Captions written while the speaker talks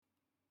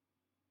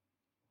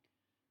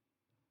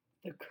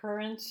The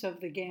currents of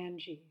the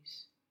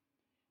Ganges.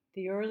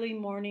 The early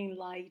morning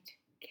light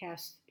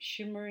cast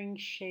shimmering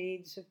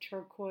shades of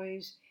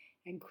turquoise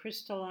and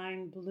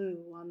crystalline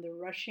blue on the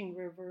rushing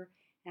river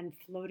and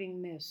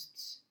floating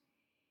mists.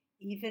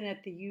 Even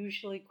at the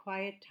usually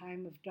quiet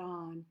time of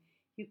dawn,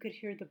 you could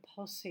hear the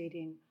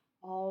pulsating,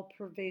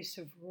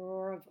 all-pervasive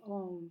roar of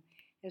Om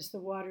as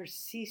the water's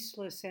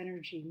ceaseless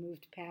energy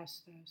moved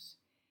past us.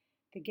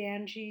 The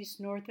Ganges,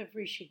 north of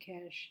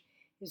Rishikesh,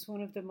 is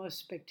one of the most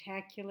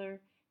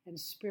spectacular and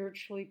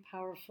spiritually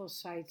powerful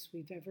sights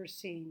we've ever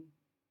seen.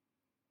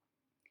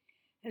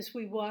 As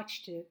we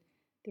watched it,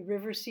 the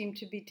river seemed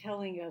to be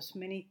telling us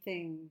many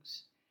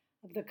things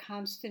of the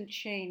constant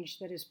change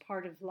that is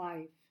part of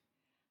life,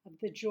 of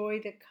the joy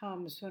that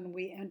comes when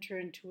we enter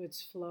into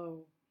its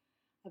flow,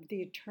 of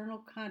the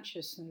eternal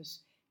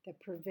consciousness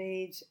that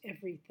pervades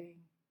everything.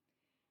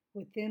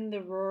 Within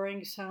the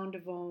roaring sound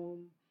of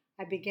Om,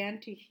 I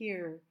began to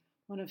hear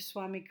one of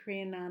Swami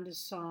Kriyananda's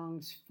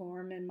songs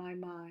form in my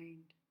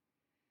mind.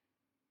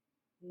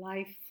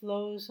 Life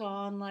flows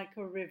on like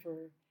a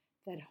river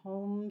that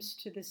homes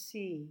to the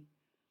sea,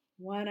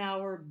 1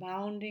 hour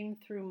bounding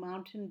through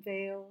mountain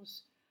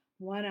vales,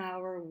 1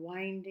 hour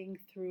winding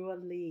through a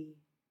lea.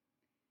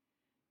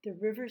 The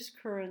river's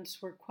currents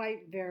were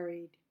quite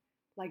varied,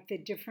 like the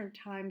different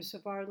times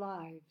of our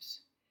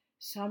lives.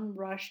 Some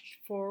rushed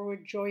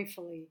forward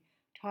joyfully,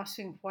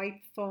 tossing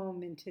white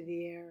foam into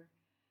the air.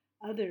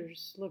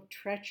 Others looked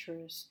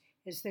treacherous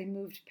as they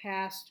moved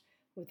past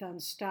with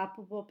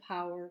unstoppable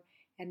power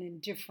and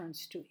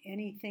indifference to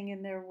anything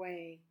in their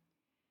way.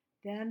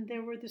 Then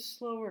there were the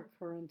slower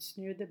currents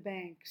near the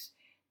banks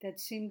that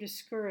seemed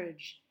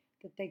discouraged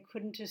that they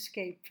couldn't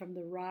escape from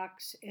the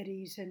rocks,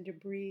 eddies, and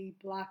debris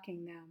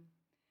blocking them.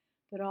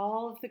 But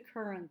all of the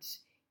currents,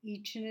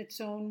 each in its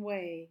own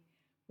way,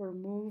 were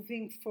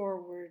moving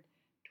forward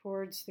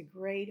towards the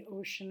great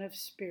ocean of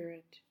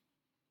spirit.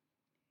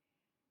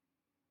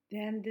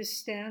 Then this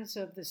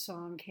stanza of the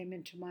song came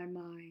into my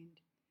mind.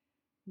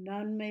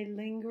 None may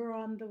linger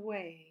on the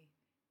way,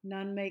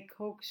 none may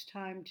coax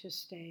time to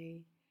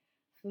stay.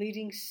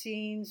 Fleeting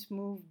scenes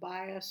move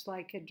by us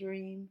like a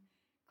dream.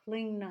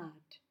 Cling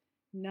not,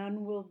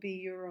 none will be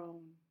your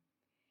own.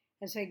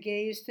 As I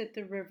gazed at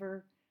the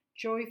river,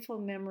 joyful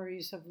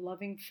memories of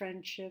loving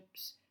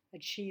friendships,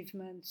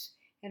 achievements,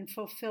 and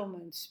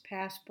fulfillments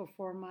passed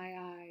before my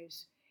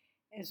eyes,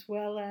 as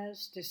well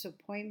as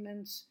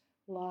disappointments,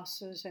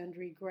 losses, and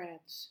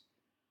regrets.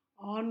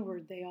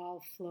 Onward they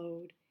all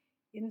flowed,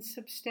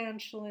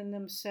 insubstantial in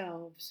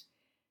themselves,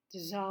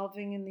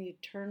 dissolving in the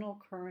eternal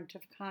current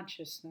of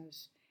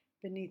consciousness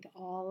beneath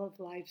all of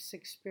life's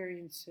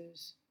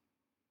experiences.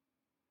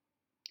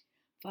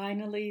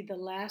 Finally, the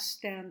last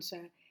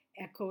stanza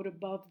echoed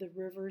above the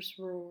river's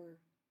roar.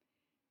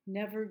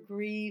 Never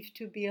grieve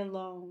to be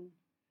alone.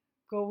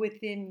 Go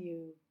within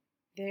you.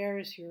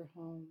 There's your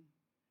home.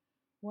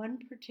 One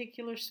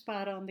particular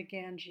spot on the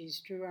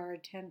Ganges drew our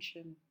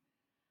attention.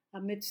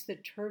 Amidst the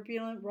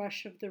turbulent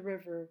rush of the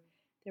river,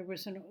 there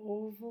was an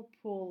oval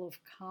pool of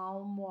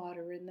calm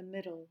water in the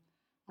middle,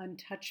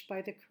 untouched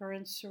by the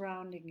currents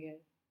surrounding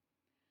it.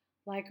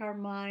 Like our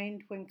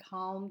mind when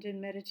calmed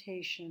in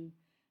meditation,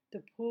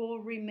 the pool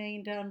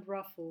remained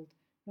unruffled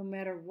no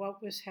matter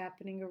what was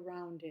happening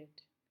around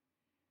it.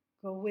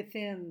 Go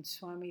within,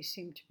 Swami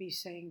seemed to be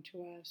saying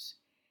to us.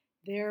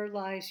 There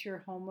lies your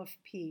home of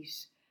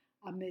peace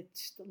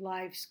amidst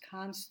life's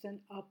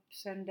constant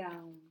ups and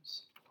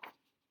downs.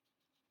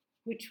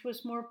 Which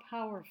was more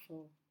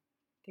powerful,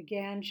 the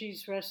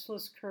Ganges'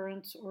 restless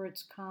currents or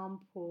its calm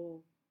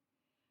pool?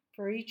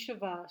 For each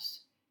of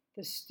us,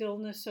 the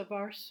stillness of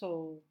our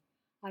soul,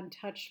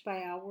 untouched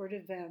by outward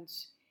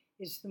events,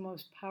 is the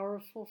most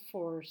powerful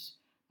force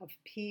of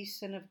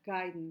peace and of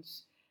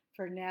guidance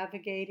for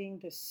navigating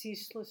the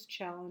ceaseless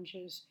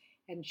challenges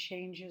and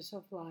changes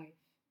of life.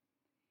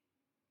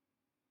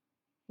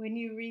 When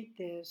you read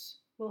this,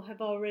 we'll have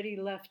already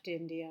left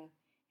India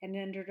and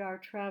entered our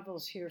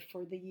travels here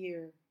for the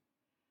year.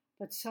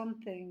 But some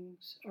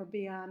things are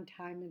beyond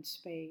time and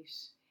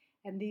space,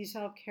 and these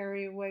I'll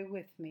carry away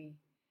with me,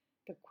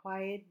 the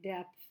quiet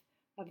depth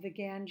of the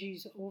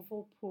Ganges'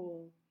 oval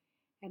pool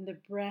and the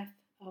breath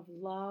of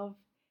love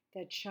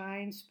that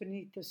shines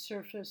beneath the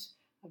surface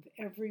of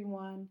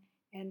everyone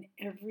and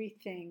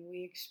everything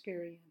we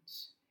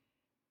experience.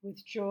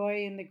 With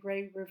joy in the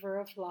great river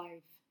of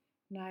life,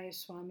 Naya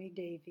Swami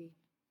Devi.